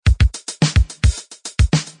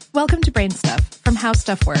Welcome to Brain Stuff from How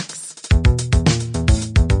Stuff Works.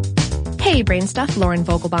 Hey, Brain Stuff, Lauren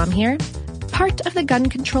Vogelbaum here. Part of the gun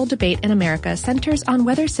control debate in America centers on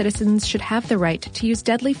whether citizens should have the right to use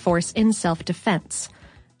deadly force in self-defense.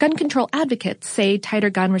 Gun control advocates say tighter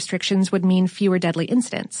gun restrictions would mean fewer deadly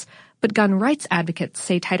incidents, but gun rights advocates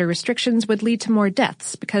say tighter restrictions would lead to more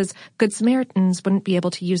deaths because Good Samaritans wouldn't be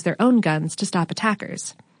able to use their own guns to stop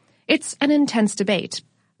attackers. It's an intense debate,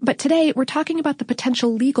 but today we're talking about the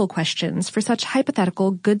potential legal questions for such hypothetical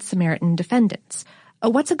Good Samaritan defendants.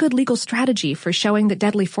 What's a good legal strategy for showing that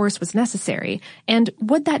deadly force was necessary? And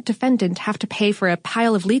would that defendant have to pay for a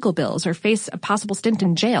pile of legal bills or face a possible stint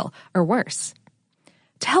in jail, or worse?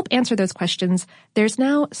 To help answer those questions, there's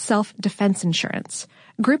now self-defense insurance.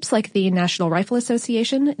 Groups like the National Rifle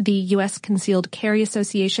Association, the U.S. Concealed Carry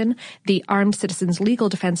Association, the Armed Citizens Legal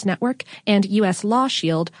Defense Network, and U.S. Law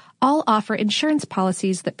Shield all offer insurance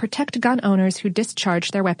policies that protect gun owners who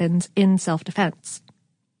discharge their weapons in self-defense.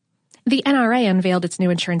 The NRA unveiled its new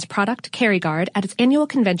insurance product, CarryGuard, at its annual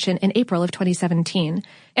convention in April of 2017.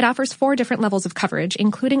 It offers 4 different levels of coverage,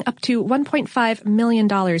 including up to $1.5 million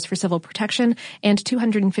for civil protection and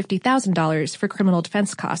 $250,000 for criminal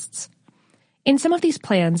defense costs. In some of these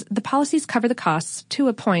plans, the policies cover the costs to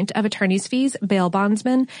a point of attorney's fees, bail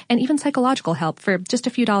bondsmen, and even psychological help for just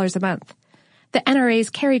a few dollars a month. The NRA's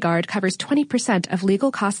CarryGuard covers 20% of legal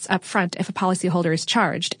costs up front if a policyholder is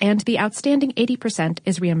charged, and the outstanding 80%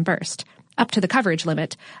 is reimbursed, up to the coverage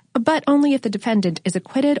limit, but only if the defendant is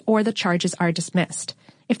acquitted or the charges are dismissed.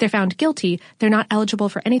 If they're found guilty, they're not eligible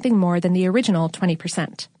for anything more than the original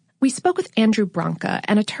 20%. We spoke with Andrew Branca,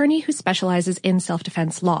 an attorney who specializes in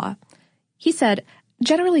self-defense law. He said,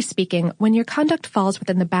 generally speaking, when your conduct falls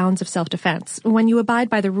within the bounds of self-defense, when you abide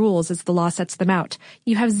by the rules as the law sets them out,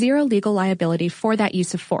 you have zero legal liability for that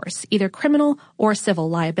use of force, either criminal or civil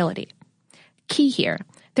liability. Key here,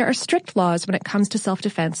 there are strict laws when it comes to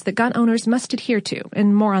self-defense that gun owners must adhere to,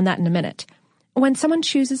 and more on that in a minute. When someone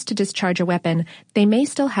chooses to discharge a weapon, they may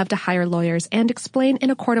still have to hire lawyers and explain in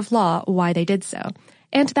a court of law why they did so.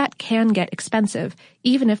 And that can get expensive,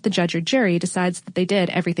 even if the judge or jury decides that they did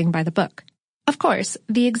everything by the book. Of course,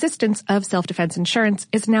 the existence of self-defense insurance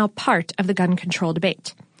is now part of the gun control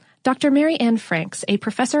debate. Dr. Mary Ann Franks, a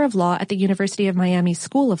professor of law at the University of Miami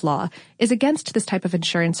School of Law, is against this type of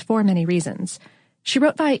insurance for many reasons. She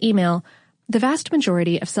wrote via email, "The vast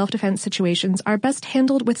majority of self-defense situations are best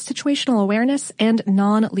handled with situational awareness and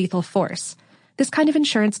non-lethal force. This kind of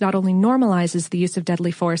insurance not only normalizes the use of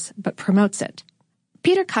deadly force, but promotes it."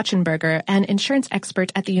 Peter Kachenberger, an insurance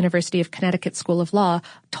expert at the University of Connecticut School of Law,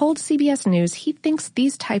 told CBS News he thinks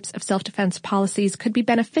these types of self-defense policies could be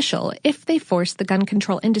beneficial if they force the gun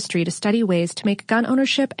control industry to study ways to make gun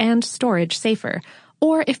ownership and storage safer,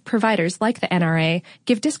 or if providers like the NRA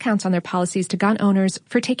give discounts on their policies to gun owners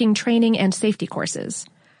for taking training and safety courses.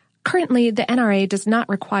 Currently, the NRA does not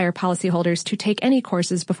require policyholders to take any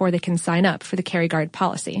courses before they can sign up for the CarryGuard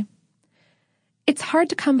policy. It's hard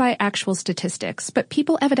to come by actual statistics, but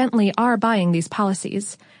people evidently are buying these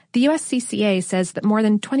policies. The USCCA says that more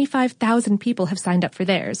than 25,000 people have signed up for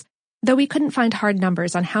theirs, though we couldn't find hard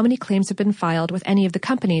numbers on how many claims have been filed with any of the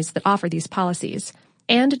companies that offer these policies.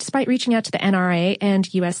 And despite reaching out to the NRA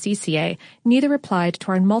and USCCA, neither replied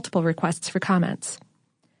to our multiple requests for comments.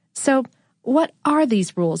 So, what are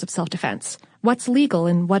these rules of self-defense? What's legal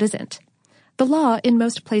and what isn't? The law, in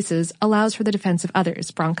most places, allows for the defense of others,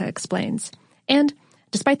 Branca explains. And,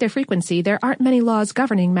 despite their frequency, there aren't many laws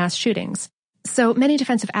governing mass shootings. So many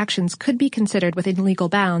defensive actions could be considered within legal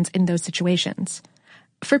bounds in those situations.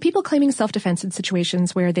 For people claiming self-defense in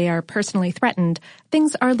situations where they are personally threatened,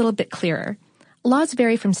 things are a little bit clearer. Laws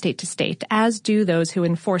vary from state to state, as do those who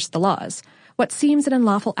enforce the laws. What seems an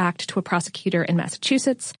unlawful act to a prosecutor in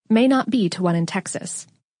Massachusetts may not be to one in Texas.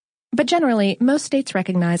 But generally, most states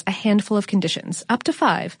recognize a handful of conditions, up to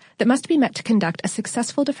 5, that must be met to conduct a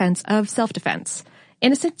successful defense of self-defense: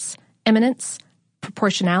 innocence, imminence,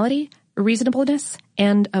 proportionality, reasonableness,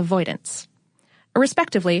 and avoidance.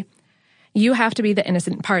 Respectively, you have to be the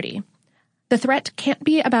innocent party. The threat can't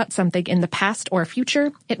be about something in the past or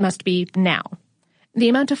future, it must be now. The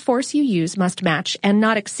amount of force you use must match and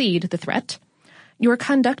not exceed the threat. Your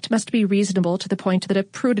conduct must be reasonable to the point that a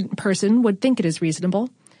prudent person would think it is reasonable.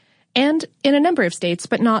 And in a number of states,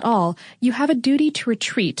 but not all, you have a duty to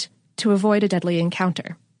retreat to avoid a deadly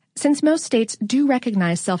encounter. Since most states do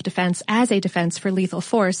recognize self-defense as a defense for lethal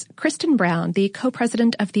force, Kristen Brown, the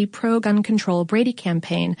co-president of the pro-gun control Brady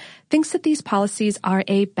campaign, thinks that these policies are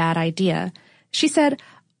a bad idea. She said,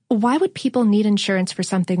 "Why would people need insurance for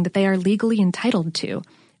something that they are legally entitled to?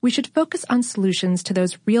 We should focus on solutions to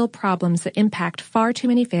those real problems that impact far too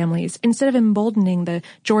many families instead of emboldening the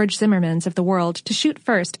George Zimmermans of the world to shoot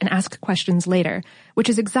first and ask questions later, which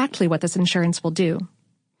is exactly what this insurance will do.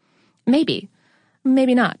 Maybe.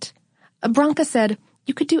 Maybe not. Branka said,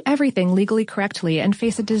 you could do everything legally correctly and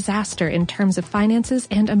face a disaster in terms of finances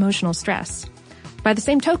and emotional stress. By the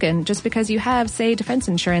same token, just because you have, say, defense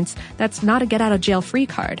insurance, that's not a get-out-of-jail-free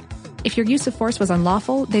card. If your use of force was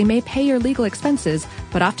unlawful, they may pay your legal expenses,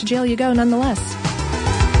 but off to jail you go nonetheless.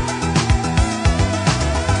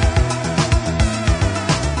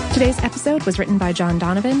 Today's episode was written by John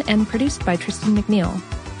Donovan and produced by Tristan McNeil.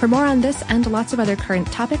 For more on this and lots of other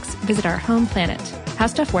current topics, visit our home planet,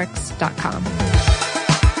 howstuffworks.com.